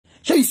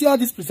So you see all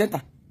this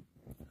presenter.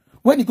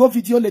 When you go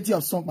video lady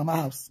of song mama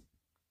house,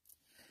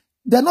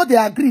 they know they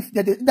agree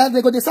that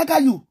they go they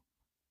saga you.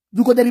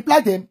 You go they reply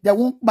them, they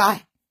won't buy.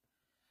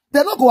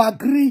 They not go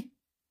agree,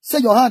 say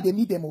your hand, they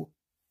need them all.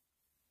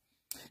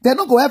 They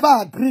not go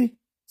ever agree,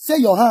 say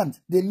your hand,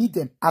 they need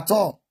them at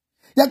all.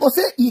 They go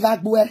say, if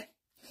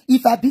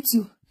I beat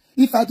you,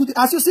 if I do this,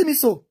 as you see me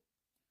so,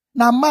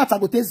 now mat I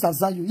go take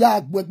Zanzan you,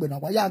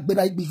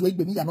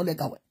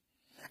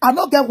 I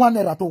not get 1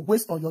 naira to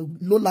waste on your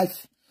low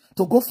life,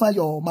 to go find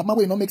your mama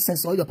will not make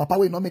sense, or your papa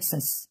will not make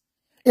sense.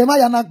 Ema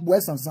ya not boy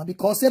Zanzan,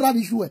 because Sarah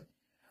visual.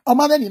 Or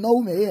mama you know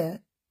me, eh?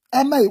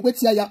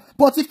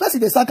 But if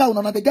person they saga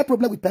una they get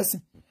problem with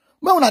person.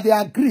 Me una they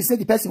agree say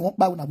the person won't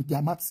buy una with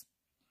their maths.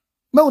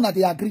 Me una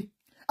they agree.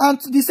 And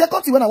the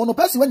second thing when I want to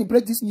person when you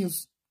break this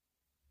news,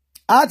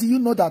 how do you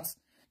know that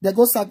they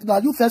go saga? Now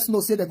you first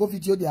know say they go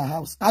video their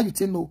house. How you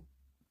tell no?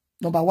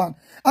 Number 1.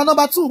 And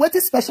number 2, what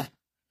is special?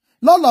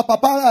 Lord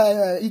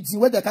papa it's the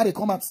way they carry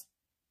come out.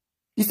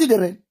 You see the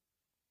rain?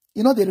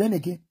 You know the rain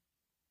again.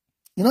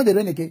 You know the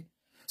rain again.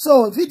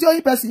 So video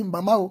person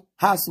mama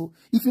has so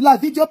if you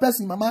like video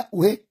person mama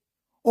we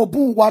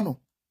Obunwa no.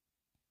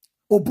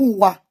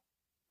 Obunwa.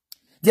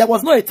 There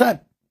was no a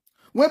time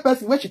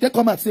when she take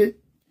come and say,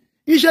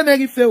 Ishe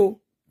Mary fail.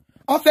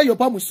 Offer your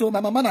bomb so my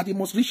mama na the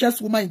most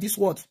richest woman in this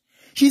world.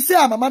 She say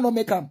her mama no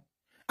make him.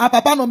 Her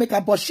papa no make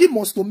him, but she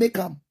must to make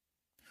him.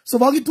 So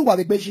what you do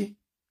with beji?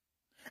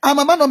 Her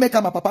mama no make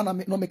him, her papa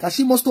no make him.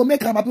 She must to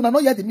make him. I do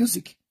not hear the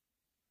music.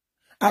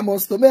 I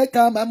must to make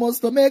him, I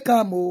must to make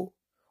him. Oh,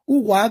 who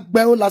walk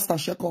bell last and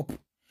shake up.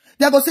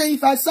 They go say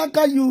if I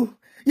saga you.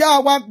 Yeah,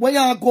 when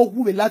you go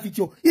who will laugh with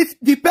you. If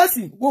the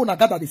person will not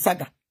gather the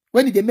saga,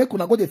 when they make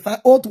una go they find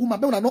old woman,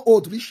 but una not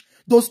old rich,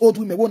 those old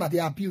women will not they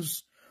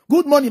abuse.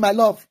 Good morning, my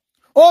love.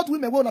 Old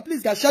women will not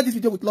please guys share this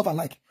video with love and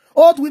like.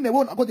 Old women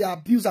will not go they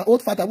abuse and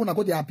old father will not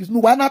go they abuse. No,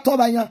 why not talk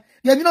about ya?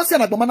 Yeah, you not say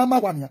like mama na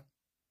one ya.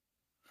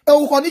 E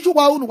u koni chu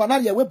wa unu wa na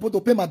ye we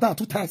bodo pay madam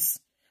 2 times.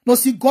 No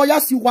si goya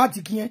si wa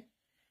dikin.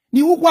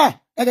 Ni u wa,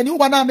 e ni u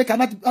wa na make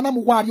ana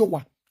mu wa ri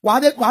wa. Wa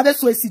de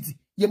so esidi.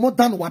 Ye mo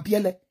dan wa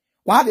biele.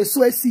 Why they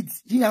sow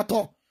seeds? He at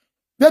all.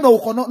 Then no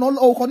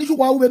issue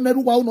why we meru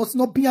why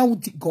no be a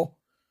go.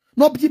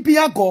 No be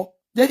a go.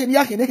 They can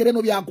yak and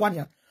no be a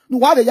guania. No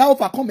why they ya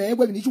come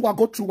when you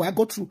go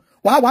through.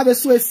 Why they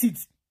sow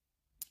seeds?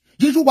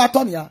 Give you what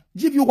on ya,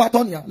 give you what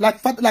on ya,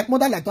 like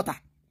mother, like daughter.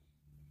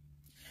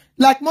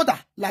 Like mother,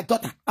 like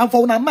daughter. And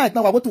for una mind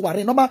now I go to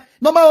worry. No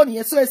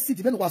only sow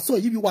seeds, then was so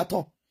give you what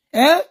on.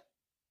 Eh?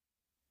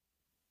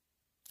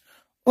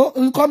 Oh,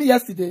 you call me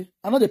yesterday.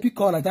 I know the pick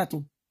call like that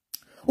too.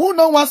 Who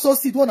no one so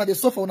seed one they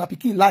suffer on a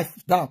picking life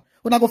down.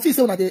 When I go feel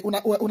say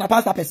una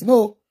pass that person.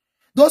 No.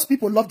 Those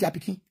people love their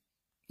picking.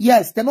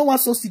 Yes, they no one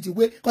so seed the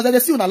way because they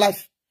see una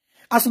life.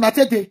 As una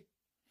take day.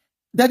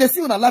 They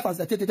see una life as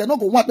they take day. They no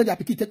go want their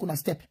picking take una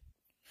step.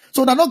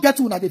 So they not get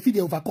to una they feel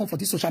they overcome for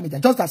this social media.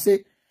 Just that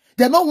say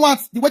they don't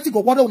want the way to go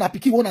water una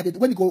picking one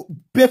when you go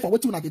pay for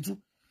what una they do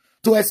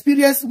to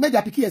experience make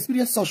their picking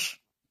experience such.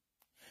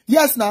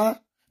 Yes now.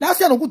 That's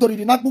no good to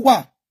read not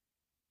buwa.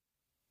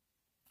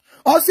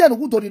 Ose no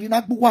good doriri na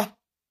gbuwa.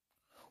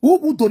 Who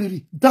good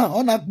doriri down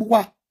on na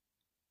gbuwa.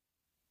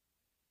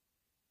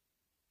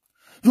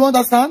 You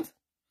understand?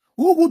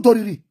 Who good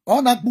doriri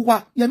on na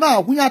gbuwa. You know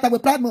we have to be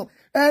proud no.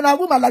 And a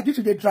woman like this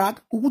they drag.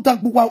 Who good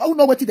gbuwa. Who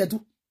know what they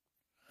do?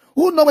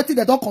 Who know what they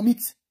don't commit?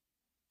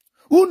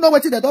 Who know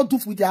what they don't do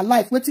with their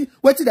life? What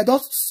they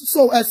don't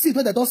sow seed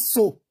where they don't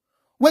sow.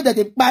 Where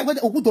they buy where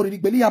they good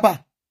doriri beli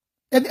aba.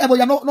 Ebo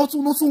ya no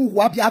so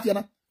hu abi afia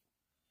na.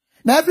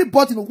 Na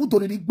everybody no good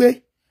doriri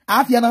gbe.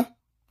 Afiana.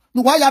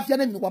 No why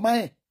afiana ni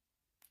wama.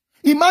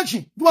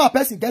 Imagine, do a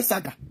person get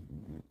saga.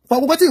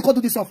 For what you call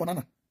do this one for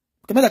Nana?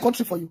 Okay, make a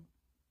country for you.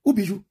 Who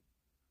be you?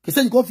 They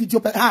say you go video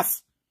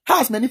house.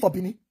 House many for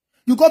Bini.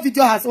 You go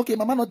video house. Okay,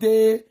 mama not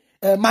the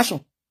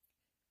mansion.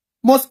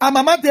 Must a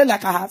mama there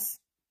like a house?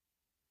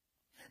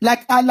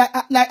 Like a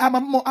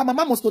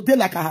mama must go there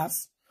like a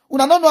house.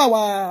 Una don't know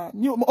our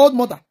new old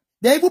mother.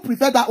 They even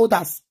prefer that old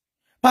house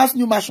past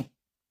new mansion.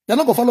 They're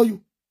not gonna follow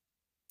you.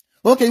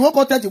 Okay, you won't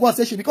go tell the word,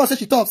 say she, because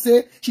she talk,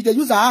 say, she they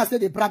use her house, say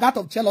they brag out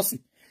of jealousy.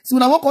 So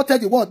when I won't go tell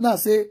the word now,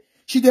 say,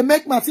 she they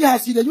make my, see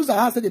house, she they use her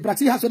house, say they brag,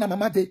 see house when her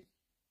mama day.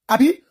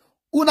 Abi,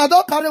 una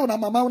don't carry una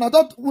mama, una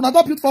don't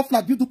build 4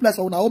 flat, build 2 place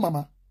for una own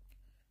mama.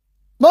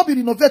 No be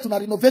renovate, una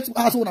renovate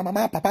house when her mama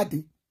and papa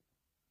day.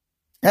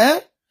 Eh?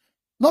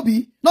 No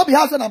be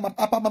house when her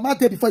mama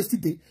day before it's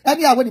still day.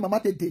 Anyhow when the mama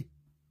day.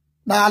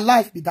 Now her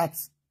life be that.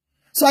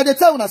 So I they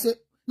tell una say,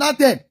 now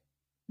then,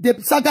 they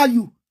saga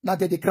you, now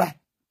they cry.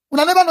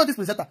 Una never know this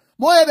presenter.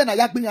 More even a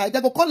yak they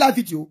go call live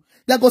video.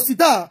 They go sit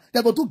down.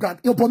 They go do grant.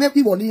 You promise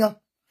me one.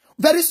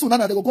 Very soon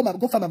now they go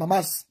find my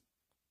mama's.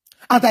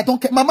 And I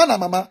don't care. Mama na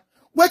mama.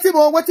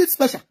 Wait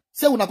special.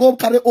 Say una go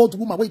carry old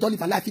woman where you don't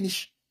live her life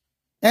finish.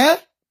 Eh?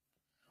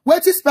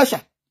 Wait special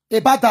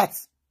about that.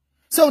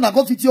 Say una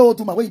go video old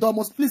woman where you don't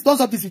almost please don't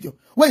stop this video.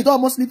 Where you don't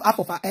almost live half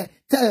of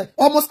her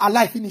almost her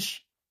life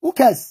finish. Who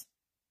cares?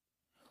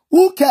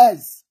 Who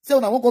cares? Say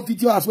una won't go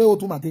video as where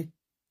old woman day.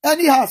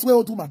 Any house where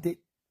old woman day.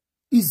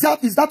 Is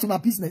that my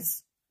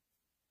business?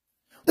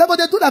 They go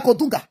they do like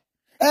Otunga.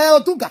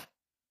 Otunga.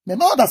 Me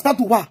no understand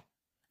to why.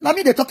 Na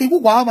me they talking who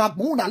wa ma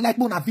una like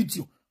mo na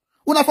video.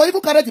 Una for even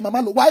carry the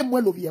mama lo why mo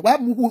lo vie. Why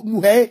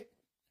mu he.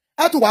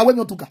 Atu wa we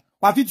Otunga.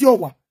 Wa video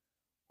wa.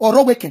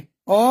 Oro weken.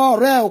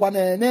 Ore wa na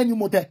enyu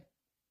mote.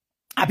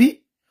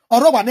 Abi.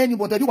 Oro wa na enyu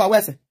mote di wa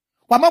wese.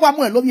 Wa ma wa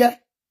mo lo vie.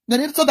 Na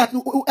ni so that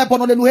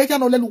ebono le lo he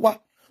no le lu wa.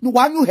 Nu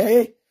wa nyu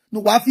he. Nu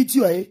wa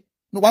video he.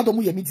 Nu wa do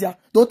mu ye media.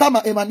 Do ta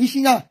ma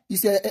emanishinya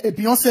is a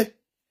Beyonce.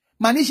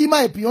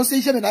 Manishima et Beyoncé,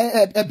 il j'aime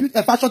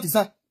un fashion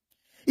design.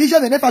 Il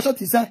j'aime un fashion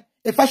design,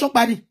 et fashion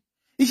party.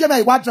 Il j'aime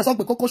un watch, ça,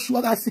 coco chou,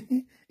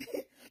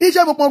 il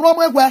j'aime mon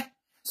roman, ouais.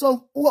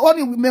 So, on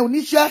y met au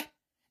niche.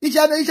 Il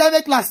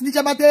j'aime classe, il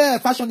j'aime un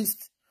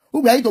fashioniste.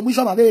 Ou bien, il doit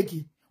moucher avec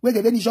qui. Oui,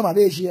 il vient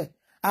avec qui.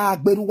 Ah,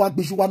 beruwa,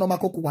 bejoua, no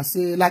makoko,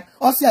 c'est like,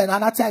 aussi, I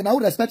know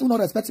respect, no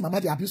respect,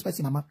 mama, they abuse,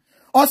 mama.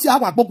 Also, I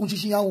want beaucoup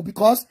de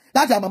because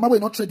that your mama will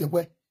not trade the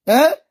way.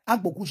 I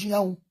beaucoup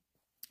de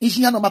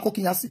Ishiya no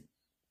makoko, yasi.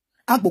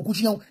 Now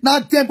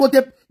them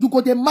you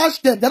go they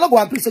match them. They're not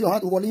going to agree say your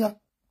hand over here.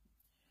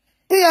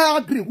 I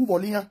agree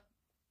over here.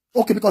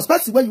 Okay, because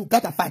first when you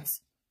got a fight,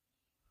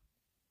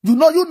 you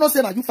know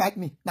say now you fight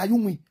me. Now you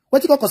win.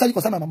 What you go concern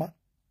my mama?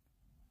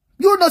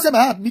 You know say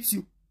my hand meets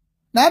you.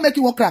 Now I make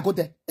you walk crack go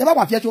there. If I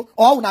want you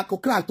or una go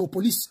crack to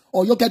police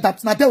or you get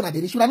that now they una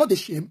they should not the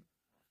shame.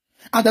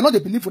 And they're not they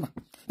believe una.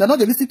 They're not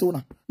they listen to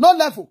una. No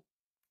level.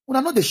 Una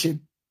not the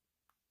shame.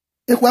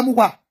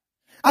 Ekwemuwa.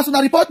 As soon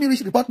as report me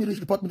rich.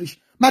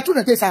 My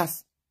children take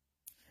us.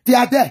 They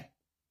are there.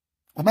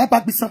 When my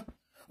back be son.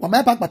 When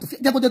my back but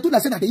they go they do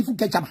that say that they even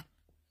get jama.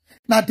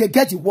 Now they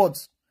get the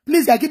words.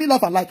 Please guys, give me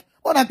love and like.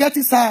 When I get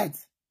inside.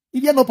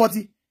 If you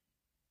nobody.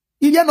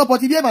 If you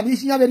nobody, if you man,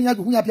 if you have any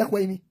who you have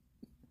me.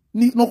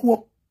 No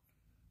who.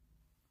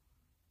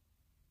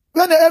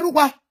 When the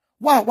eruwa.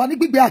 Wow, one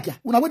big beakia.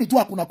 Una when itu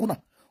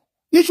kuna.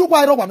 Issue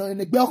why ro one in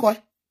the beako.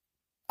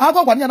 I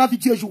go one yana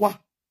video you wa.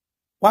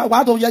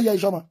 Why don't you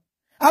jama?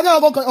 I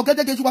go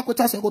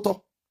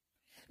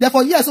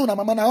therefore, yes, so na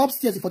mama na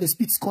upstairs for the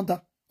speech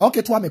counter.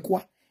 Okay, to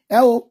amekwa.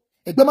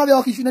 Egbema be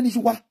okishu na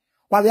nishuwa.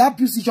 While they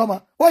abuse the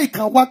jama. Or you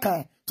can work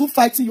to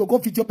fighting your go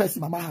video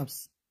person mama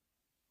house.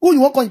 Who you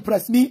want to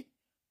impress me?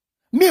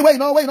 Me, where you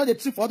know the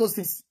trick for all those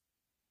things.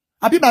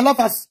 I be my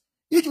lovers.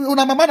 If you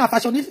una mama na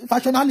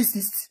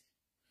fashionalist.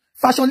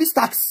 Fashionist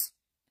tax.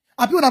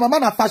 I be una mama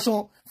na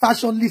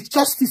fashionist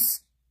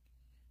justice.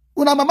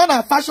 Una mama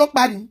na fashion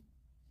party.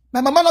 My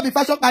mama not be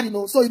fashion party,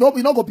 no. So you know,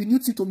 we not go be new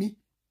to me.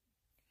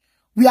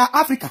 We are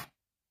Africa.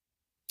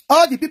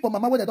 All the people,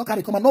 mama, when they don't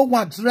carry come, no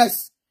one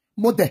dress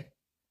model.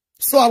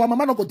 So our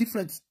mama not go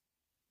different.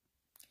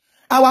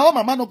 Our own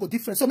mama not go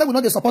different. So maybe we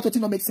know the support it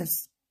no make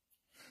sense.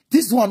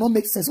 This one don't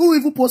make sense. Who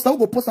even post? Who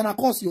go post on a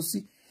course? You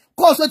see,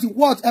 course what the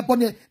word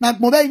ebony na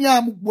mobile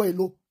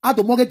amugboelo. I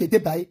don't mortgage the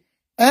buy.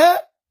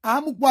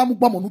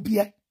 Amugbo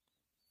monubie.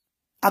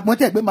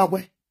 Agmonte egbe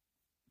mawe.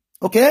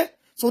 Okay.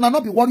 So una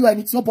not be worried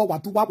anything about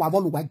what do what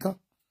wavolu wagan.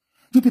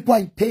 You people are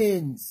in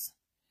pains.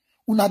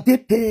 Una dey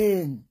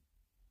pain.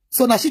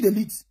 So na she the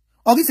lead.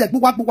 Or this like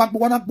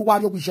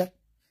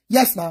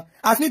yes now.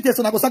 As me tell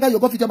so na go saga you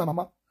go video my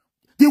mama.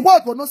 The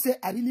word will not say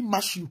I really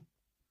mash you.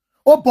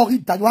 Oh boy,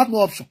 that you have no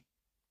option.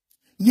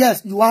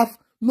 Yes, you have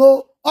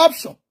no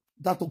option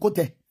that to go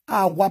there.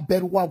 Wa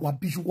berwa wa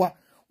bijua.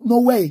 No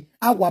way.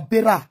 Wa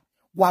bera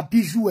wa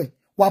bijue.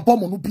 Wa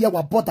bomo no bia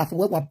wa border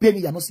for wa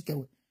beni ya no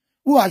sikewe.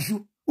 Who are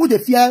you? Who they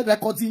fear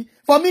recording?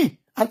 For me,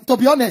 and to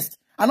be honest,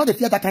 I know they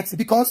fear that taxi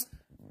because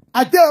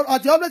they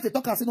always they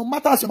talk and say no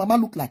matter what your mama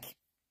look like.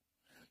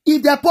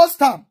 If they post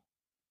her,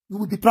 you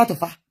will be proud of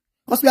her.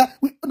 Because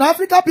we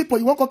African people,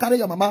 you won't go carry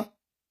your mama.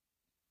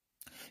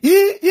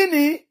 They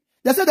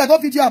say they go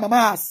video your mama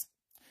ass.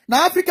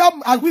 Now Africa,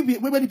 and we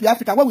be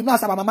Africa, when we know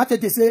as our mama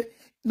they say,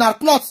 now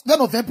clothes, none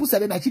of them put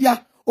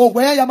Nigeria, or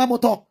where your mama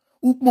to,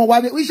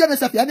 we share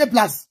myself, any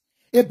blast.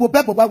 We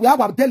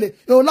have daily.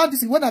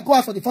 This when I go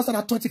out for the first time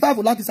at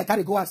 25, this I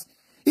carry go out.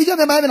 If you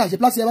remember, I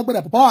place here, all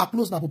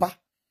close na boba.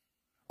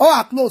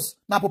 All close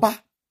na boba.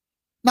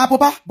 Na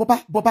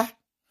boba.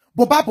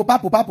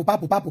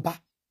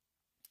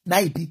 Na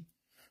ibi.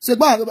 So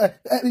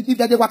if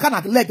they were kind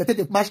of leg, they take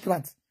the match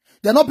grant.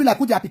 They not be like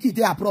who they are picking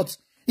they abroad.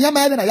 Here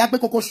my na yakbe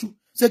koko shoe.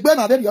 So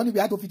na very only we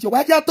have to fit you.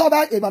 Why can't talk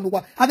about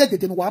Evanuwa? Have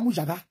they no wa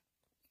mujaga?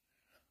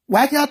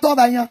 Why can't talk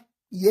about ya?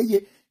 Yeah.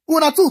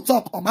 Una two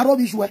talk on my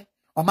rubbish way.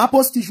 On my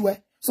post issue,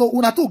 so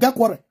una two get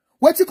quarrel.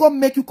 What you come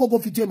make you go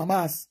video mama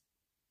ass?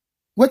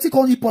 What you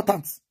call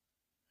important?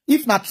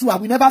 If not true, I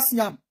will never see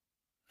him.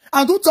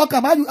 And who talk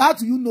him? How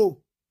do you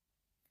know?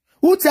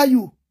 Who tell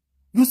you?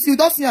 You still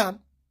don't see him?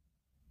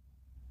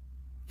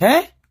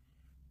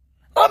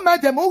 Don't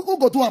mind them. Who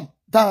go to him?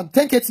 Damn,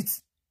 10K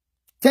it.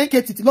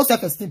 10K it. No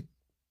self-esteem.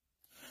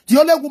 The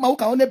only woman who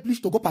can only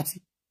bleach to go party.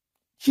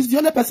 She's the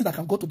only person that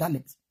can go to that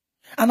length.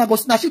 And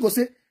now she go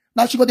say,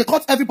 now she go they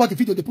cut everybody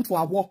video they put for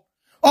a war.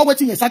 All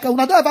waiting in Saka,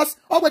 una do us,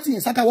 all waiting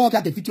in Saka, walk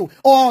at the video,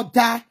 or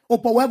da, or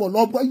power, or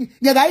love.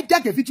 Yeah, I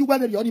get the video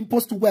where you're in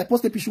post to wear,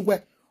 post the picture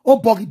where, oh,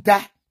 buggy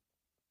da.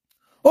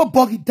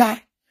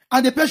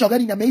 And the page of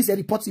getting amazing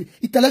report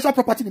intellectual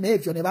property in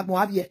if you never know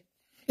have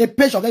a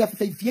page of getting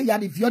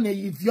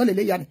viole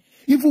yani.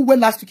 Even when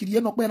last week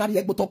you no na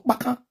ye gboto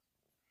paka.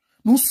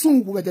 No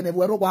soon we de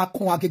never wa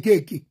kon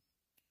agegege.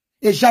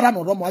 E jara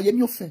no romo aye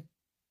mi ofin.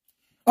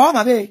 Oh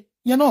ma be,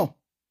 you know.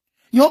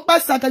 Yon pa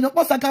saka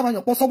man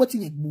yon so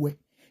wetin egbu e.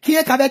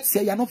 Kiye ka vet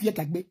se ya no fie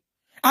kagbe.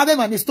 Ave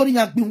man story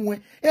yan gbi hu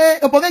e.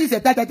 O po se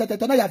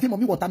ta na ya fi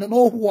mommy water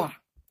no ho a.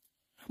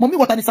 Mommy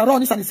water ni saro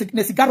ni san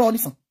ne cigaro ni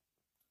san.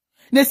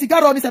 Ne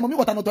cigaro ni san mommy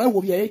water no to e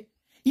wo ye.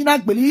 Ina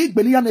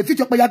gbeli ya na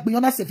video pe ya gbi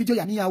yon na se video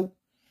ya ni ya o.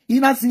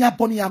 Ina sin ya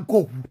boni ya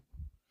go.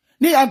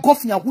 Ni ya go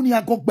fin ya hu ni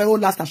ya go gbe o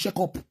last check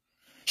up.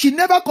 She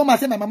never come and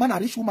say my mama na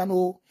rich woman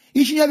o.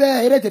 Ishi ye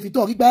ere te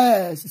fito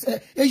gbe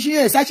ishi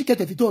ye sa chike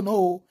te fito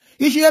no.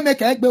 Ishi ye make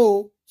egbe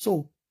o.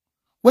 So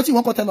what you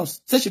want to tell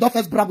us? Say she don't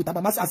first brag with her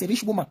mama as a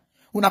rich woman.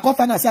 Una come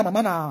find her say her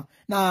mama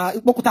na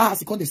ipokuta has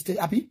second stay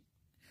abi.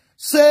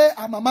 Say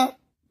her mama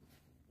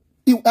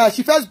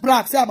she first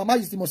brag say her mama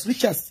is the most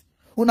richest.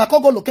 Una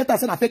come go locate her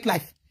say na fake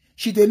life.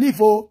 She dey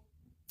live oh.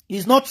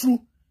 It's not true.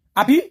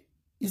 Abi,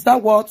 is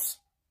that what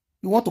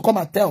you want to come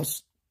and tell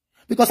us?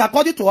 Because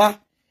according to her,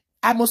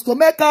 I must to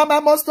make am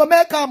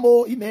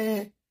oh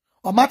ime.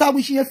 O matter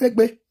which ye fake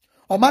be.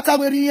 O matter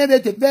where ye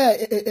de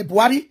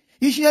Buhari,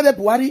 ishi ye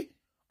Buhari.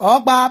 O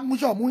gba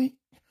mujo mui.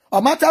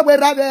 O matter where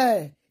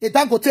rave e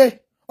Dangote.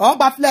 O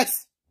gba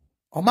flex.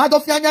 O ma do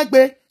fi anya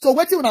gbe. So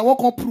wetin una wan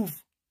come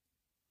prove?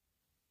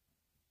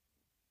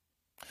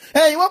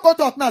 Hey, you wan go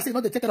talk now say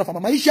no dey take care of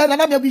mama. Iṣẹ́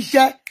na me bi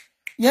iṣẹ́.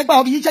 Yen gba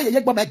obi iṣẹ́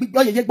yeye gbo ma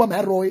gbigbo yeye gbo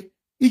ma ro e.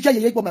 Iṣẹ́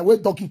yeye gbo ma we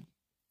dogging.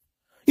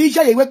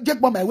 Iṣẹ́ yeye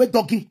gbo ma we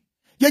dogging.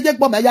 Yeye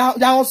gbo ma ya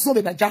also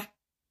be naija.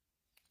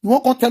 You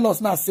wan come tell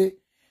us now say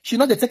she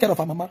no dey take care of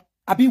her mama.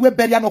 Abi we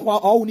bury no kwa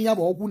o uni ya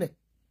bo ogun ne.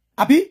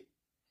 Abi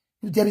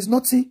there is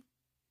nothing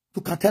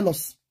you can tell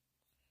us.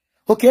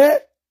 Okay?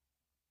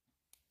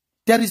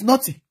 There is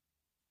nothing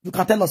you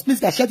can tell us. Please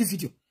guys, share this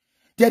video.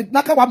 There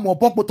naka wa mo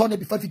bog button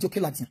before video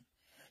kill at.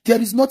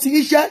 There is nothing.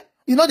 Isha,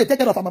 you know they take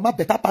care of her mama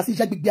better pass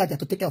Isha big bear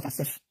to take care of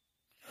herself.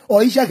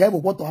 Or Isha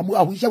will want to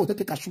amu Isha will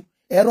take a shoe.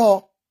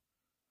 Error.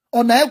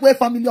 Or na egwe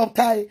family of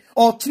tie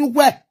or true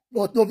where.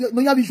 Or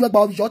no ya visual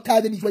about your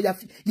tie then is where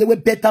you we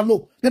better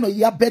low. Then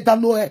you have better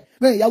low eh.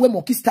 When you have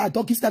monkey star,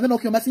 donkey star, then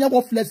okay, you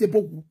have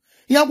flexible.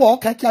 You have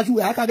can catch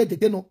you I can't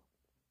get no.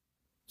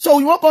 So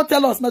you won't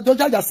tell us now, don't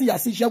you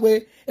see she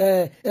way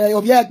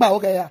of your egba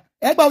okay.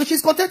 Egba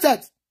she's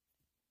contented.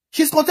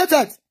 She's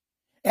contented.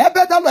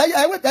 Better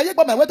I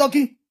went my way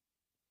donkey.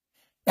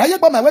 I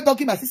my way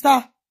donkey, my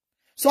sister.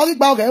 Sorry,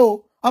 ba okay,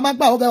 oh. I'm a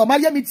ba okay. O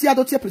Maria Mitia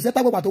don't present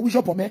we to wish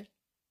up on me.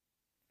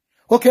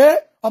 Okay?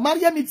 O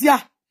Maria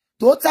Mitia.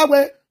 Don't tell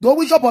we don't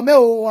wish up on me,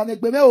 oh, and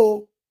make me,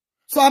 oh.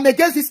 So I'm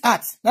against this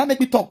act. That make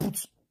me talk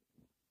put.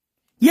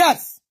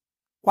 Yes.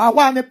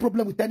 Why any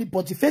problem with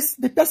anybody? Face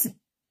the person.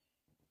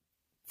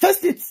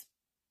 Face it.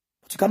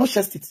 But you cannot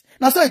chest it.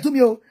 Now, so it to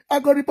me, oh, I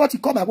go report, you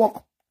come and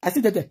work. I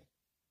still there.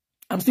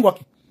 I'm still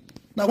working.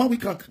 Now, 1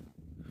 week crack.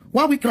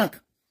 1 week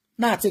crack.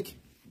 Now I take.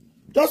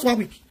 Just 1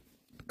 week.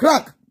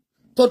 Crack.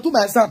 To do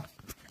my exam.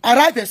 I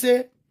write and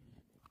say,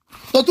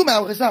 to do my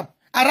exam.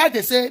 I write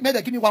and say, may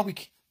they give me 1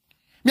 week.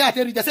 Me, I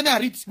tell you, they say, me, I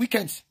read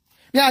weekends.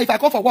 Me, if I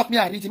go for work, me,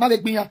 I read.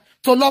 Make me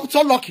so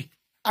lucky.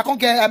 I can't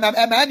get,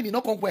 my enemy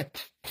no come where.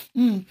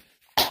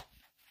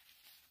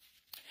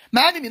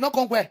 My enemy no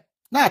come where.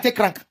 Now I take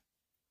crank.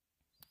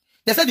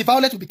 They said the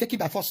violence will be taken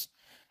by force.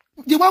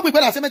 The 1 week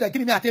when I said they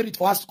give me, I tell it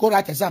for us to go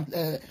write exam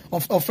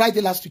on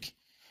Friday last week.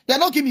 They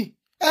not give me.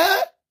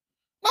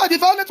 Now the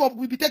violence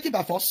will be taken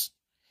by force.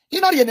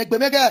 You know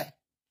the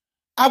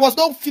I was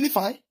not feeling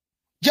fine.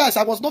 Yes,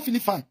 I was not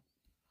feeling fine.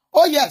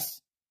 Oh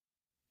yes.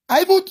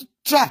 I even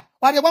try.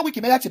 Why the 1 week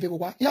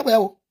yeah,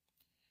 well.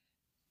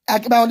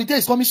 My holiday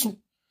is coming soon.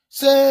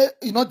 Say,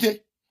 you know,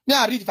 me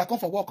I read if I come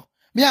for work.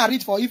 Me I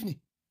read for evening.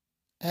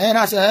 And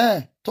I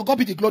say, to God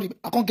be the glory.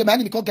 I can't get my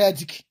enemy, can't get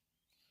dick.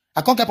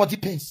 I can't get body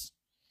pains.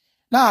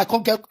 Now I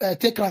can't get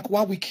take crank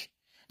 1 week.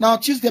 Now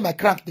Tuesday my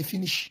crank they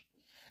finish.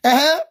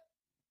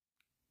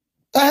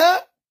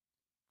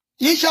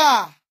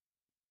 Isha.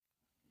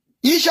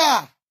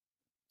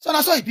 So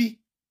now so it be.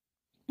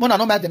 Mona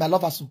don't mind them. I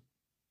love her so.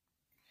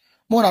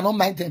 Mona don't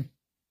mind them.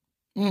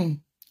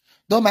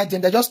 Don't mind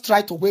them. They just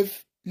try to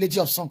wave Lady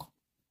of Song.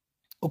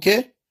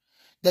 Okay?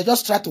 They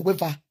just try to wave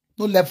her.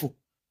 No level.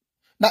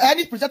 Now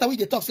any presenter when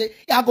they talk say,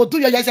 yeah, go do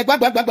your yes, yes,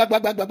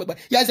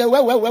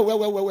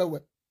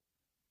 well.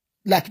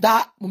 Like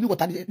that, mommy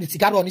water the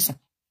cigar on this.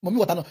 Mommy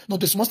water no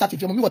the small stuff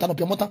if your mommy water no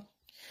your mother.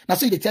 Now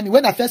so they tell me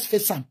when I first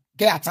face Sam,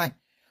 get her time.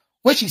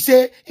 When she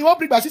say, you won't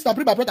bring my sister,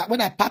 bring my brother.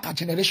 When I pack her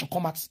generation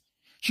come out,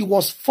 she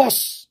was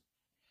forced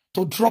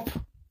to drop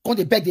on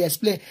the bed. They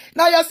explain.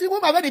 Now you see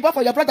woman when they bought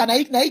for your brother, now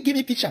he give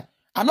me picture.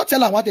 I'm not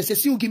telling her what they say.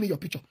 See you give me your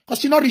picture, cause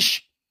she not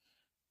rich.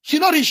 She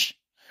not rich.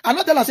 I'm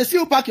not telling her say see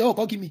you pack your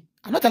go give me.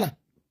 I'm not telling her.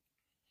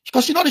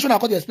 Because she not rich when I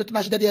call the explain.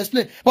 Now she did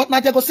explain. But now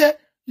they go say,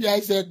 yeah,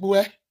 it's a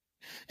boy.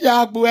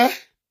 Yeah, boy.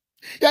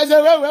 Yeah, it's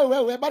a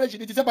well. Marriage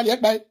in December.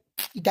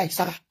 Guy,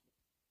 Sarah.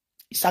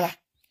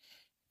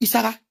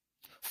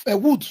 A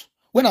wood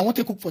when I want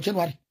to cook for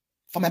January.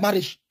 for my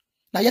marriage.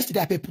 Now yesterday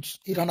I pay put.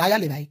 It on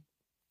ayale na.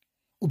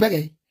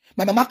 Ubege.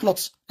 My mama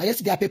clothes. Now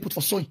yesterday I pay put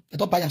for sewing. They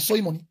don't buy her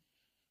sewing money.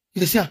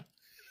 You see?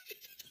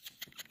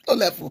 No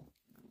level.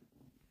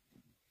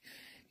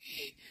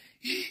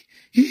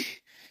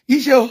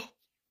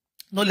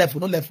 No level,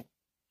 no level.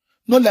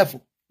 No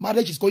level.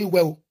 Marriage is going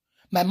well.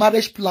 My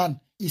marriage plan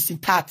is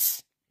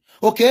intact.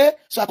 Okay?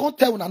 So I can't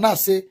tell when I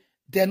say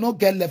they no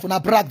get level. Now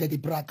brag, they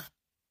brag.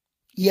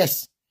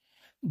 Yes.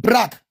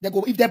 Brag. They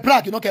go, if they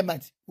brag, you don't get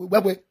mad.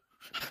 Wait.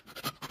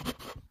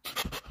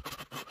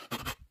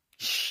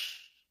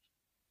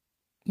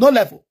 No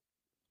level.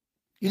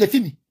 You dey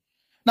feel me?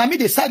 Now me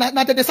decide,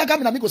 now they decide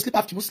me, now me go sleep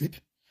after you sleep.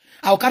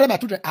 I'll carry my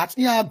children at,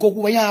 go,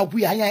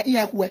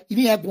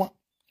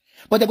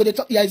 but they go, they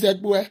talk, yeah, is a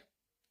boy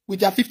with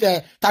their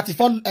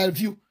 34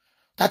 view,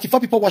 34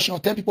 people watching or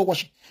 10 people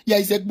watching. Yeah,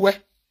 is a boy.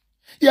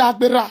 Yeah,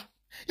 bera.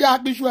 Yeah,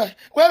 be sure.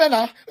 Well,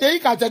 now, you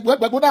can't take work,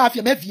 but go down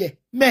after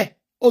me,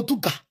 o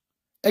tuga.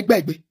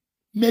 Egbe,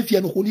 me fie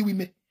no holy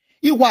women.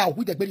 You wow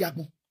with the berry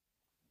agmo.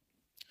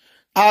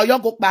 I'll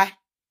young go by.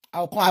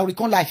 I'll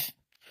recon life.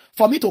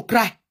 For me to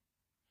cry.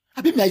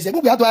 I be me, I say,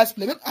 we have to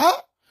explain.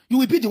 You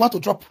will be the one to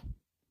drop.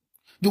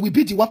 You will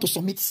be the one to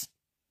submit.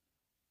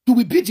 You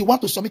will be the one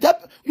to submit.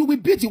 You will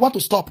be the one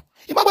to stop.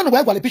 Imagine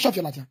when a picture of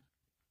your Latin.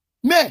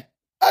 Me,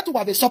 I do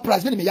have a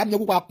surprise. When me yam you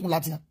go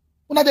Latin.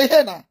 Una dey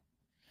here now.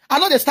 I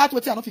know they start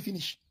waiting. I know if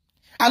finish.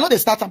 I know they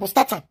start time, but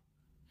start time.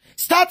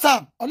 Start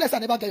time. Unless I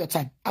never get your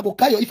time. I will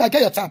carry you. If I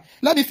get your time,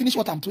 let me finish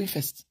what I'm doing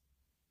first.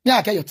 May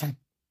I get your time?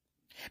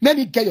 Let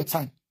me get your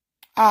time.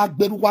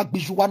 Agberuwa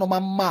bijuwa no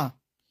mama.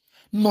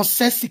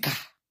 Nonsensica.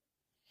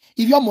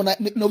 If you're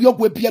no your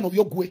go be no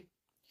your go.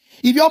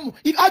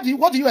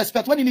 What do you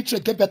expect when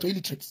illiterate get better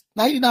illiterate?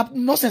 Now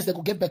nonsense they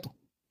go get better.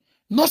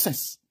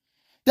 Nonsense.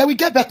 They will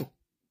get better.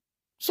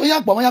 So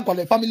young boy, young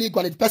girl, family,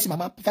 girl, the person,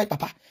 mama, fight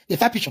papa, they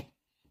fight picture.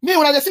 Me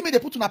when they see me, they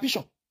put on a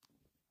picture.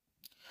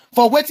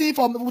 For waiting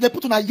for they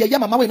put on a yeah,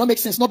 mama will not make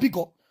sense, not big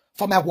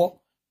for my war.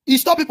 It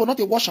stop people not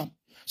to wash them.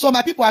 So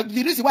my people,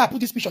 the reason why I put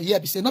this picture here,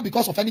 is not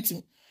because of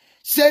anything.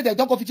 Say they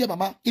don't go visit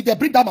mama. If they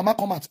bring that mama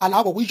come out,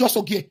 allow we just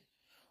okay.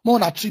 More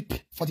on a trip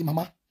for the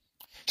mama.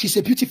 She's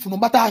a beautiful, no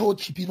matter how old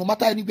she be, no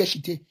matter anywhere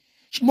she take.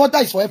 Mother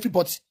is for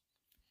everybody.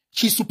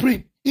 She's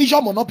supreme.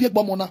 Ijo mo no biek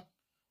bomona.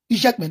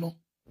 Ijek me no.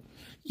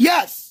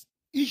 Yes.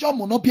 Ijo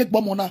mo no biek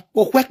bomona.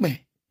 O kwek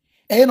me.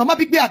 No ma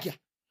big biakia.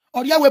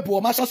 Oria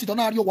webo ma so si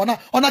dona ario wana.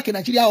 Ona ke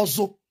Nigeria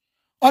ozo.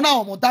 Ona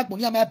omo dag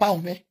money ma ba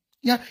ome.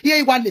 Ya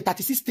here one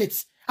 36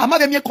 states. Ama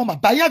be me come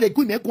ba ya be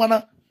gu me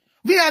kwana.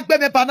 We agbe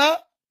me bana.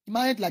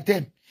 Mind like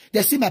them.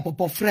 They see my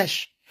papa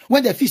fresh.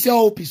 When they feel say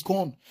hope is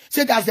gone.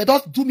 Say that they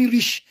don't do me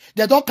rich.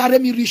 They don't carry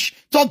me rich.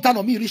 Talk down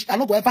on me rich. I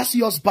don't go ever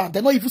see us banned.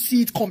 They don't even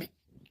see it coming.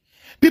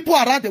 People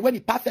around them when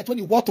it's perfect, when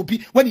you want to be,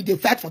 when they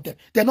fight for them,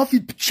 they don't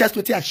feel chest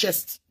with their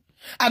chest.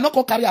 I not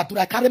go carry out.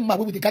 I carry my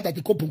way with the guy that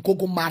they go bunko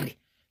go marry.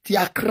 They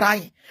are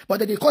crying. But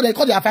they call,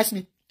 they advise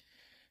me.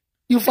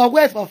 You for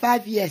wait for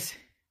 5 years.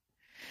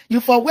 You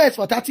for wait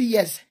for 30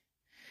 years.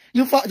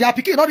 You for, they are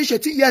picking not reach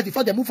 18 years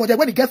before they move for them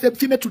when they get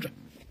female children.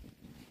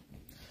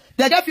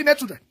 They get female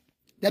children.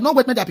 They not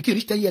wait when their pikin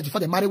reach 10 years before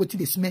they marry waiting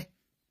they smell.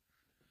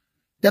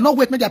 They not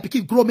wait when their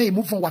pikin grow, may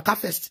move from waka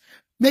first.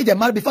 May they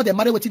marry before they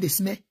marry waiting they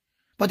smell.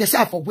 But they say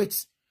I for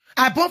wait.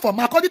 I born for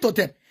man, according to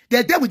them.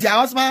 They're there with their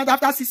husband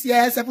after 6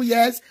 years, 7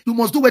 years. You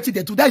must do what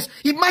they do. That is,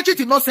 imagine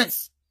it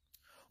nonsense.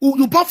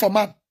 You born for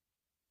man.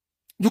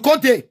 You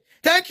can't day.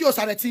 Thank you,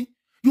 Sareti.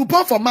 You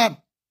born for man.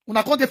 When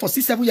I can't day for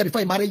 6, 7 years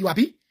before he marry you,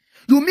 happy.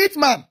 You meet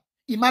man,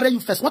 he marry you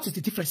first. What is the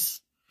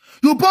difference?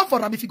 You born for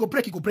him, if you go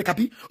break,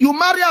 happy. You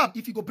marry him,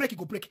 if you go break,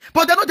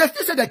 But they know they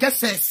still say they get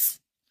sense.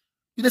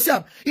 You see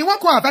him? He won't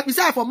come back. Me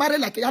say I for marry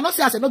like I not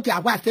say I say no get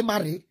a wife they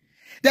marry.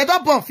 They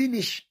don't born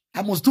finish.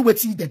 I must do what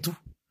they do.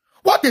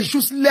 What a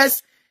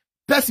useless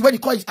person when he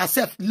call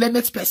herself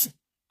learned person.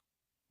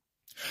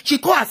 She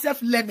call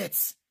herself learned.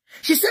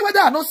 She say whether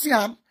I not see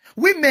him,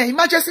 women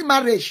emergency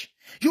marriage.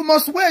 You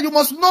must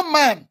know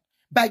man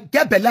by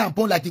get bella and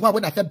born like the one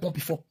when I felt born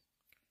before.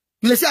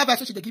 You see how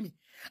advice she they give me.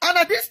 And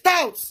at this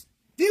touts.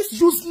 This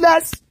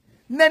useless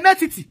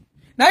nenetity.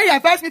 Now he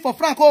advised me for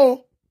Frank.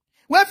 Oh,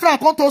 when Frank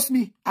can't toast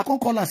me, I can't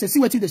call and say, see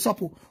what in the shop.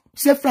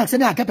 Say Frank, say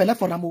me I get belay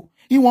for him.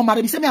 He won't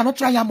marry me. Say me I not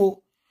try him.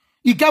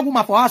 He get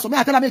woman for us. So me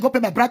I tell him go pay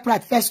my bride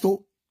price first.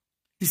 Oh,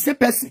 the same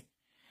person.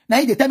 Now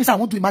he they tell me say I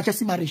want to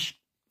emergency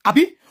marriage.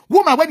 Abi,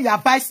 woman when he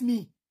advised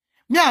me,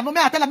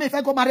 I tell him if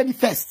I go marry me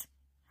first.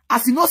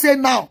 As he no say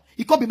now,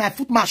 he could be my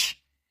foot mash.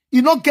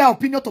 He not get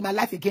opinion to my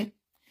life again.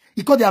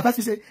 He called the advice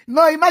me say,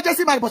 no,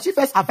 emergency marriage, but she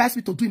first advised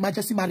me to do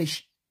emergency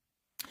marriage.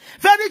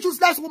 Very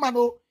useless woman,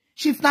 oh.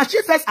 She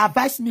first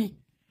advised me.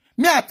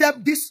 Me, I tell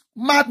this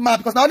madman,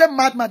 because now only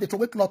madman they throw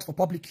away cloth for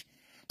public.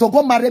 To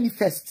go marry me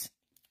first.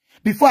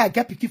 Before I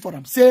get picky for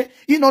them. Say,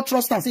 you not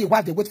trust and say,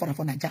 why they wait for her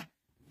for Nigeria.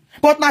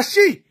 But now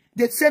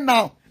they say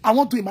now, I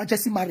want to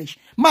emergency marriage.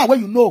 Man,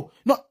 when you know,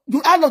 no,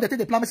 you all know they take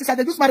the plan. She said,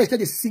 they do marriage,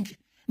 they sink.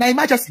 Now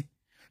emergency.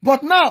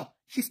 But now,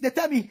 they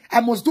tell me,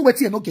 I must do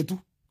what you no get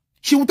do.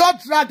 She would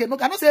not drag them. I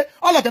don't say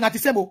all of them are the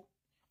same. Oh.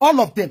 All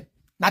of them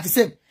are the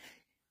same.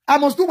 I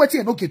must do what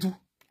you no get do.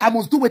 I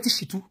must do what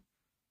she do.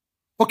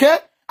 Okay?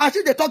 And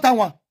she they talk that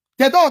one.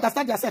 They don't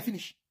understand themselves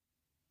finish.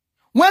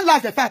 When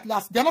last they fight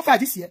last, they're not fight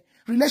this year.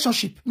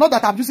 Relationship. Not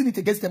that I'm using it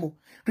against them.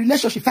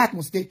 Relationship fight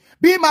must stay.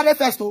 Be married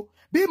first, oh.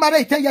 Be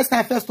married in 10 years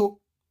time first, oh.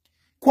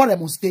 Quarrel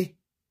must stay.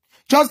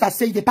 Just that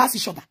say they pass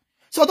each other.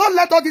 So don't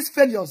let all these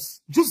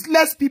failures,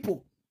 useless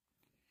people,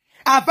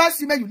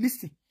 advise you when you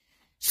listen.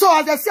 So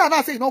as they say,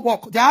 I say, you know,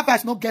 work. The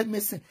advice not get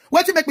missing.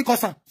 When you make me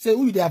concern, say,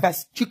 who you the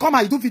advice? She come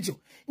and do video.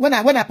 When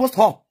I post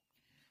her,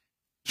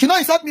 she not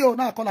insult me. Oh,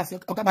 now I call her, say,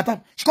 okay,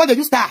 madam. She call the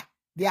use star.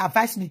 They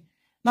advise me.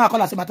 Now I call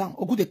her, say, madam,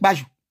 oh, good, they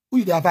baju. Who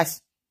you the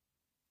advice?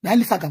 Now,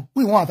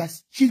 who you want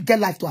advice? She get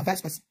life to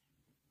advise person.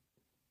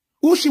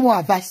 Who she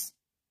want advice?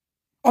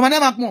 Or my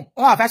name,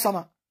 or advice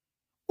someone.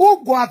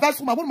 Who go advise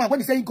woman when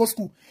he say he go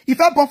school? If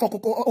I born for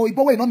Coco or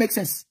Ibo, it not make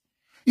sense.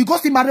 You go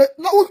still marry.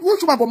 No, who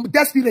woman go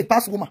desperate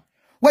pass woman?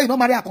 Where you not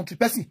marry a country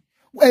person?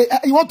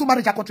 You want to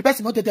marry a country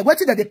person? Not they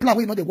waiting that they plan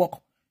where you know they work.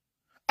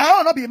 I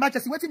don't not be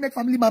emergency. Waiting make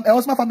family man,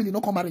 husband family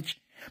no come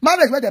marriage.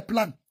 Marriage where they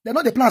plan. They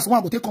know the plans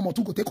one go take come or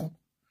two go take come.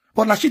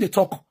 But now she they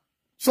talk.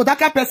 So that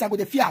kind of person go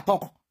they fear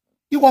talk.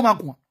 You want man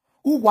go.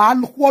 Who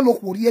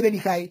look worry any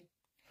guy?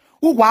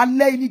 Who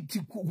lay any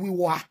we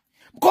war?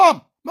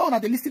 Come, no one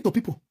they listen to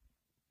people.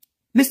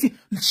 Listen,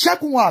 check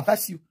who will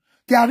advise you.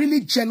 They are really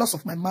jealous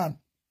of my man.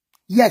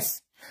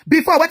 Yes.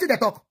 Before, what did they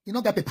talk? You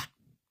know, get paper.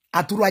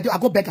 Aturo, I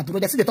go beg Aturo.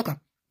 They see they talk.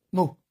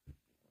 No.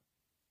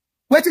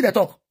 Wait till they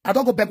talk. I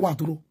don't go beg one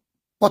Aturo.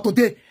 But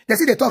today, they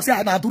see they talk, say,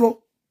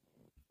 Aturo.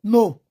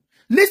 No.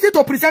 Listen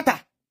to presenter.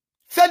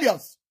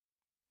 Failures.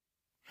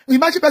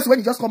 Imagine person when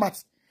he just come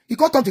out. He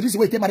can't talk to this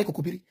way, he take Mare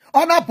Kokobiri.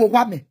 Oh, no,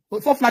 Bogwame.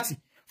 4 flatty.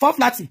 4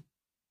 flatty.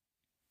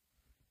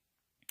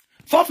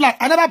 4 flat.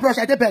 I never brush,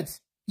 I take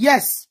beds.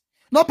 Yes.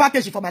 No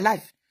package for my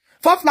life.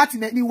 4 flat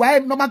in any way,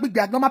 no big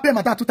bag, no pay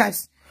my 2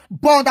 times.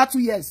 Born that 2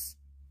 years.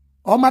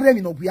 Or marry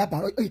me no we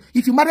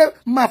if you marry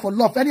man for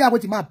love, any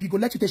other man, he go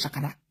let you take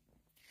shakara.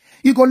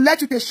 He go let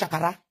you take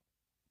shakara.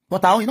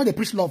 But I you know they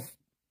preach love.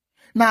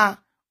 Now,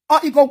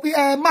 he go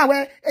man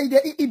where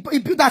he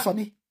built that for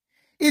me.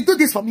 He do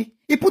this for me.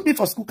 He put me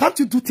for school. Can't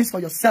you do things for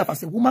yourself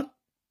as a woman?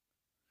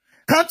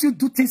 Can't you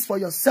do things for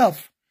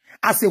yourself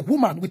as a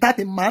woman without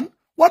a man?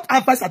 What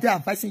advice are they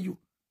advising you?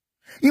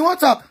 You want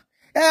to talk?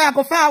 I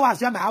go 5 hours,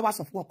 you have my hours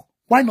of work.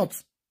 Why not?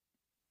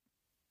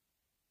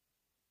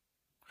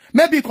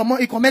 Maybe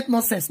you commit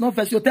nonsense, no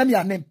verse. You tell me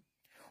your name.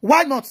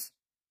 Why not?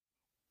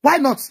 Why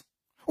not?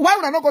 Why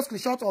would I not go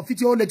screenshot or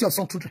video lady of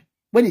some children?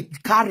 When he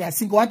carry a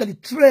single-handedly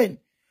train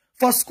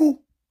for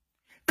school.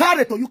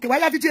 Carry to UK. Why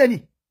you have video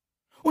any?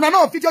 Una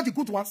know video the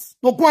good ones.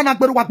 No go and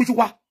agberu wa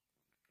bijuwa.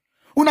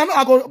 Una know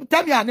I go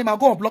tell me your name, I'll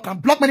go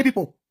and block many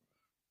people.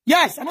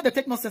 Yes, I know they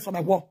take nonsense from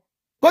my wall.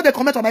 Go they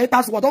comment on my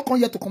haters wall. Don't come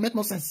here to comment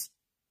nonsense.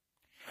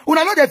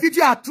 Una know the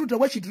video are true the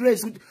way she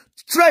dress.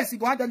 Trace, he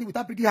go handle it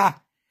without bringing her.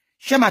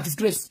 Share my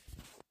disgrace.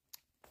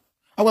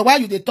 And why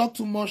you they talk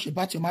too much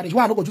about your marriage?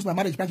 Why I don't go choose my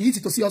marriage? Because it's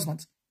easy to see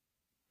husband.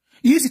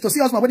 It's easy to see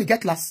husband when he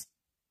get class.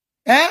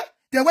 Eh?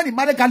 Then when he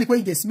marry garlic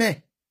when he smell.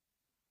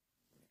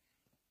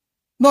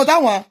 No,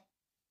 that one.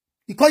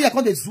 He call you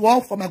the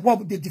zwall for my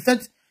work, the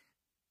defense.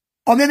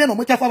 Or maybe no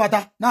matter for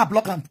that. Now I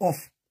block him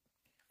off.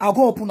 I'll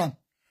go open him.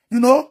 You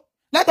know?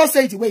 Let us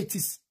say it the way it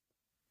is.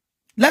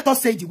 Let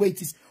us say it the way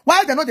it is.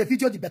 Why they know the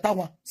video the better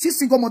one? See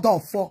single mother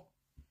of 4.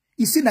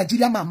 You see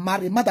Nigerian man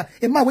marry mother.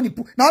 A man when he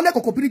put now let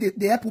Kokobiri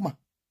the help woman.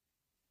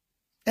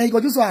 And he go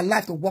use all her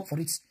life to work for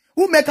it.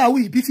 Who make her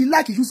we if he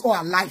like he use all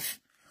her life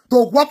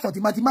to work for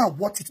the man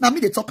what it. Now me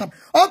they talk him.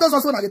 All those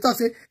also now they talk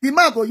say the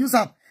man go use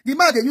him. The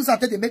man they use him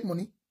till they make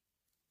money.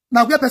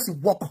 Now where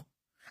person work.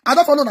 I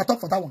don't follow na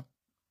talk for that one.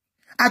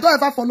 I don't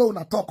ever follow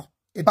na talk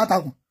about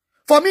that one.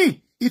 For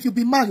me, if you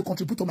be man, you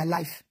contribute to my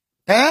life.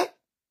 Eh?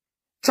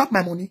 Chop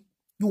my money.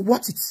 You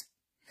want it.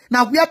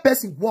 Now where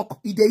person work,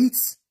 he they eat.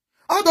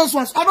 All those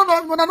ones, I don't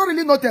know, I don't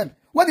really know them.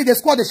 When did they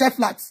score the share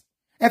flats?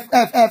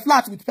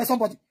 Flat with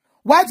somebody.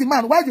 Why the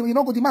man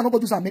no go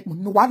do some make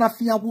money? No one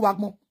fear who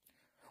more.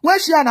 When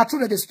she and her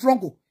children they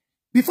struggle,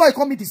 before he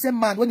come meet the same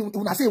man,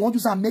 when I say he want to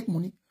do some make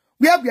money,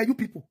 where are you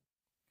people?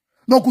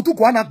 No go to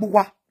go and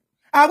buwa.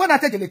 I want to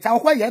take the letter,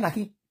 why you na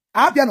ki?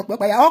 I be no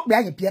by I be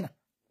an piano.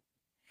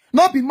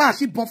 No be man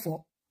she born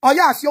for. Oh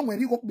yeah, young when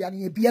you go be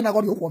an piano go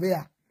over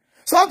there.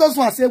 So all those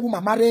ones say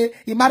woman marry,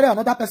 he marry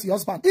another person's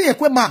husband. He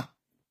a man.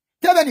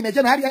 Tell them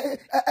imagine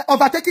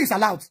overtaking is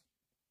allowed.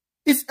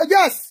 It's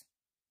yes.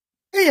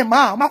 Hey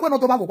ma, ma no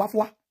doba go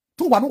fwa.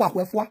 Tu wa no wa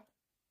fwa.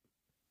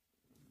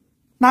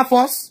 Na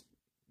force.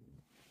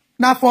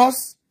 Na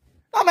force.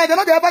 No man, they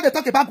don't ever they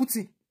talk about good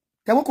thing.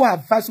 They won't go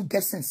advise who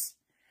get sense.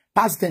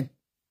 Pass them.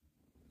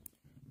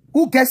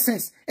 Who gets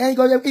sense? And you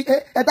go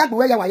that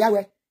where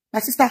you my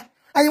sister.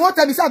 And you won't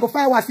tell me say I go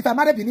 5 hours if I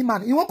marry Benin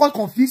man. You won't come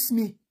confuse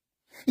me.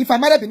 If I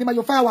marry Benin man,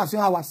 you 5 hours, 2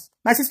 hours.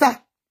 My sister.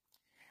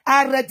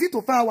 I'm ready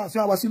to 5 hours, 2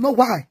 hours. You know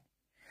why?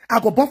 I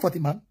go born for the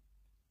man.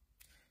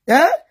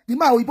 Eh? The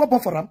man will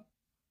born for him.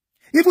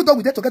 Even though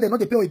we get together, they know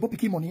they pay or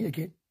picking money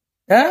again.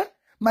 Eh?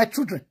 My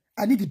children,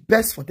 I need the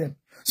best for them.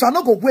 So I'm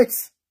not going to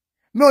wait.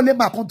 No, let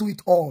me can't do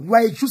it all. You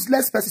are a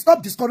useless person.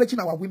 Stop discouraging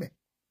our women.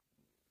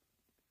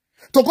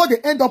 to go they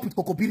end up with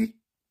Kokobiri.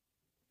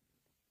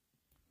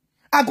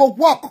 I go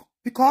work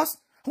because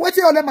what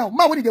you all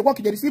man when they work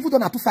they receive it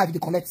on a 2.5 they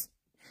collect.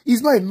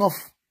 It's not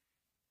enough.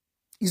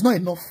 It's not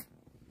enough.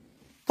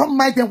 Don't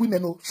mind them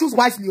women, no. Choose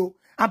wisely,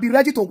 and be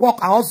ready to work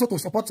and also to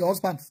support your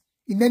husband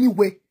in any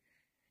way.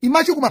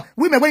 Imagine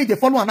women when they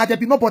follow and there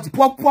be nobody,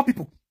 poor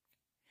people.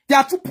 They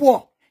are too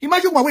poor.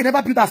 Imagine when we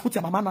never build us put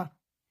your mama now.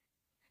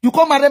 You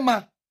call marry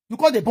man, you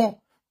call the bone.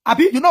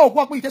 Abi, you know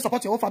work when you take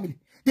support your whole family.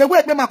 They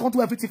wait me man come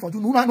do everything for you.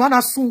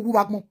 Una soon who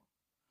work more.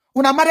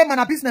 Una marry man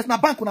a business na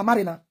bank una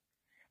marry na.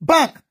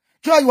 Bank,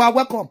 sure you are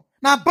welcome.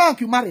 Now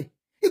bank you marry.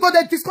 You go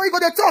there discuss, you go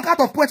there talk out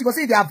of point, you go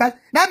say they advice.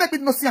 Now make me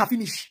no see and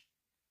finish.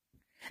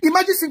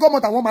 Imagine single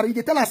mother won't marry.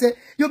 They tell her say,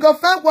 you go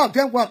find work,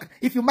 then work.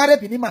 If you marry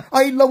Binima,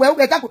 or in lower,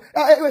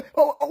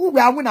 who we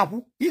are winner,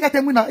 who? You get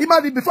a winner.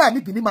 Imagine before I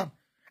meet Binima.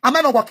 Am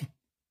I not working?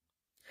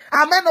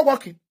 Am I not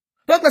working?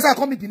 Don't say I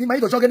come meet Binima,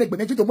 you don't get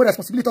a to more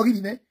responsibility to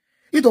give me.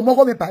 You don't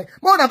more me pay.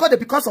 More than God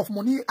because of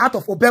money out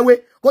of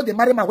Obewe, go they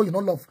marry man where you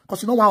don't love.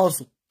 Because you know why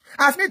also.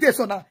 As me this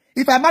so now,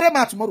 if I marry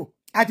man tomorrow,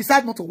 I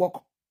decide not to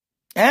work.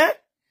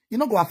 You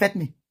know go affect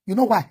me. You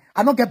know why?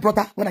 I don't get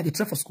brother when I dey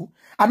train for school.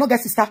 I don't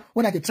get sister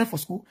when I dey train for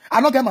school. I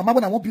don't get mama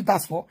when I won't build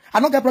that for. I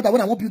don't get brother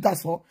when I won't build that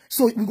for.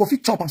 So we go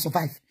fit chop and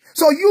survive.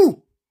 So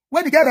you,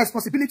 when you get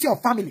responsibility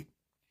of family,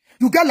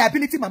 you get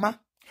liability mama,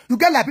 you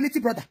get liability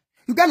brother,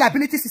 you get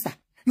liability sister,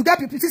 you get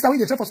sister when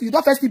you train for school. You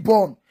don't first be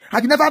born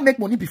and you never make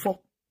money before.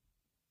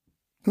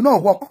 You know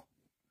work.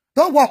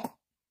 Don't work.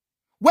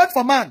 Wait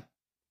for man.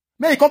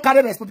 May you can't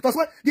carry responsibility because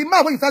when the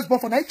man when you first born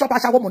for now, you chop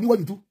asha money what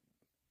you do.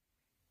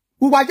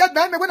 We were just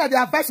when I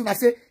advise you, I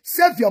say,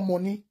 save your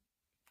money.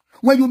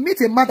 When you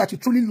meet a man that you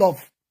truly love,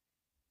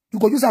 you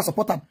go use and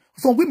support them.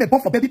 So women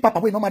born for baby papa,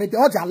 we no marry, they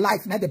all their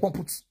life, now they born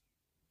put.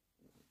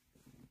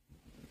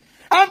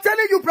 I'm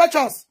telling you,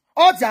 precious,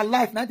 all their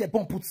life, now they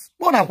born put.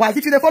 One wise,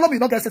 if you follow me, you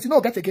don't get set, you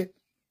don't get again.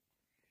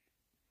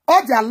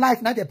 All their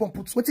life, now they born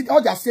put.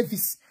 All their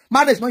service,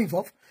 marriage not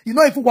involved. You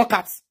know if you work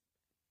out.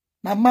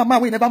 My mama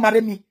will never marry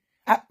me.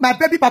 My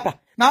baby papa.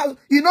 Now,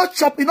 you know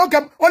chop, you know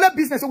get all the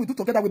business we do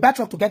together, we buy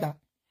truck together.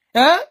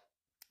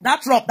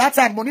 That truck, that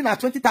time, money na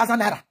 20,000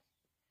 naira.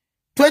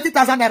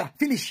 20,000 naira,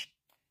 finish.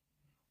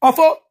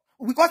 Ofo,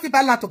 we got the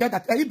buy land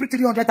together. He bring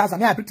 300,000,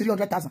 yeah, I bring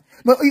 300,000.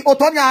 No,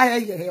 Otonia,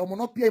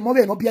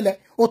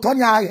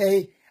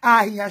 Otonia,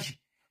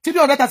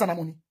 300,000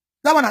 money.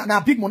 That one na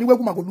big money where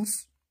woman go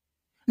lose.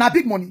 Na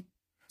big money.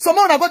 Some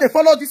more go they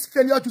follow this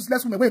failure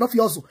useless women, where not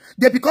also.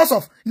 They because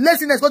of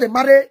laziness, go they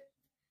marry.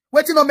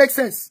 Waiting not make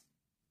sense.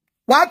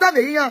 What time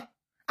they here?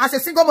 As a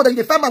single mother,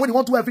 you find man when they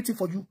want to do everything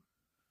for you.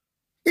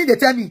 If they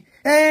tell me,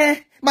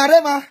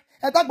 Marema,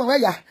 I talk my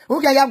way,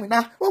 okay, yeah, we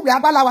have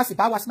Balawas if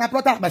I was my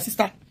brother, my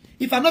sister.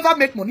 If I never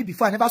make money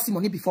before, I never see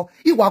money before,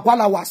 it was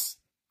Balawas.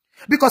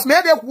 Because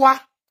maybe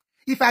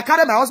if I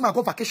carry my husband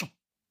go vacation,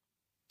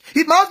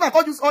 if my husband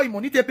can't use all his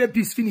money to pay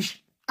bills,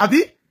 finish.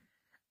 Abi,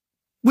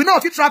 we know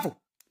if you travel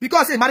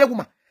because a married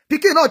woman,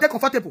 Pikin not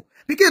comfortable,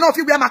 Pikin not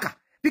feel wear marker,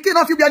 Pikin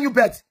not feel wear new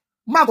bed.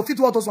 Man go fit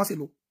do all those ones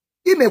alone.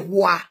 He make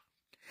war.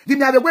 The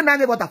me have when I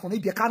never that for me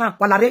be kana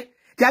walare.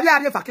 They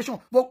are vacation,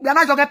 but we are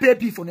not going to pay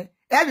beef on it.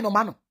 Every no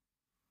man.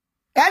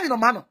 Every no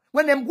man.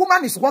 When a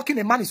woman is working,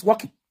 a man is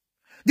working.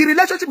 The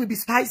relationship will be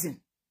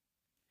spicing.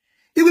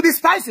 It will be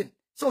spicing.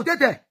 So they're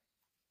there.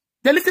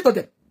 They listen to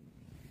them.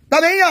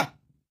 That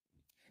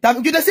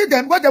you see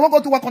them when they won't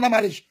go to work on a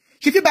marriage.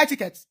 She will buy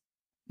tickets.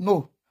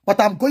 No. But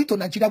I'm going to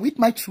Nigeria with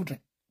my children.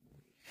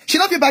 She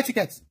not will buy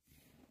tickets.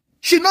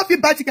 She not will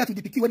buy tickets to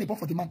the pikin when they born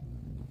for the man.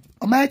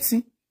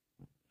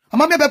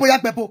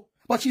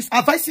 But she's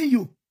advising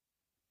you.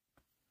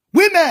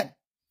 Women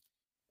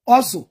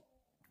also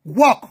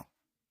work.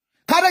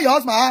 Carry your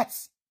husband out.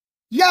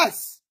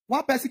 Yes,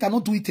 one person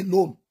cannot do it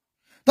alone.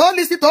 Don't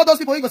listen to all those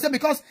people who go say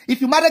because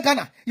if you marry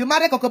Ghana, you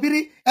marry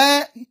Kokobiri,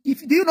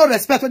 do you know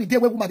respect when the day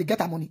where woman they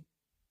get her money?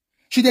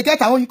 She they get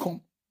her own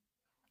income.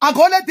 I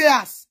go let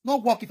theirs no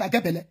work if I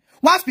get belly.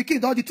 Once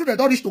speaking, the children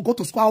don't reach to go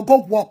to school, I'll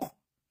go work.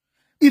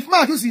 If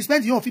man just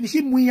spend your finish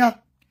him muya,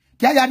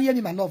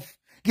 they my love.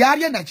 They are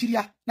here in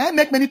Nigeria. Now I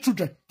make many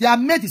children. They are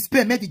made in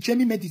Spain, made in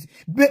Germany,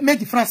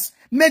 made in France,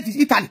 made in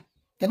Italy.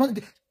 They're not,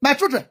 my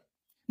children.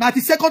 Now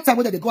the second time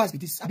whether they go as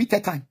with this, a bit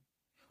third time.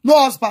 No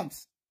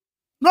husbands.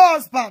 No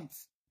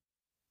husbands.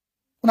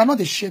 Una not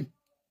the shame.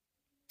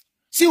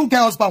 See who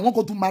get husband, won't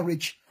go do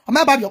marriage. I'm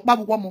about your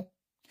babu one more.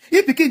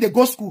 If you they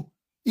go school,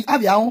 if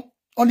have your own,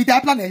 only they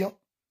plan a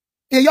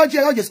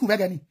your school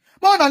again.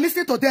 More than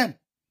listen to them.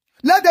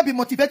 Let them be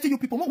motivating you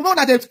people. More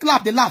than they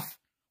clap, they laugh.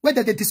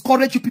 Whether they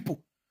discourage you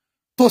people.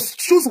 To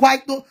choose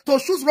white, to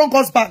choose wrong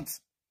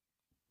husbands.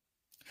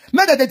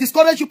 Maybe they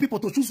discourage you people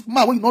to choose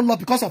man when you don't love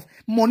because of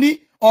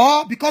money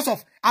or because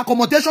of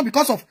accommodation,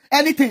 because of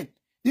anything.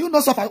 Do you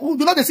not suffer? Do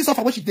not they see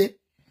suffer what she did?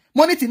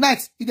 Money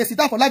tonight, if they sit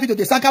down for live video,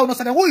 they saga or no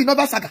saga. Who you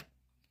never saga?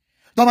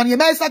 The man you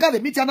may saga, they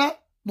meet yana,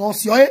 no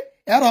sioe,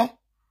 error.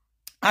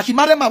 And she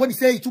married man when he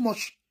say it too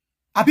much.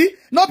 Abi,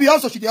 not be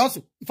also, she dey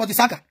also, for the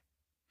saga.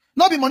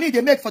 Not be money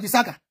they make for the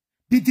saga.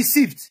 Be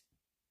deceived.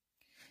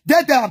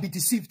 They there and be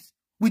deceived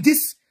with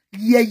this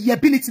Ye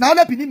ability. Now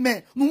let Benin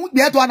men. No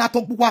be to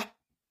anatok bukwa.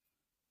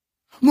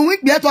 No be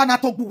to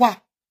anatok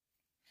bukwa.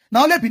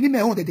 Now let Benin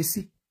men on the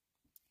see.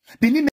 Benin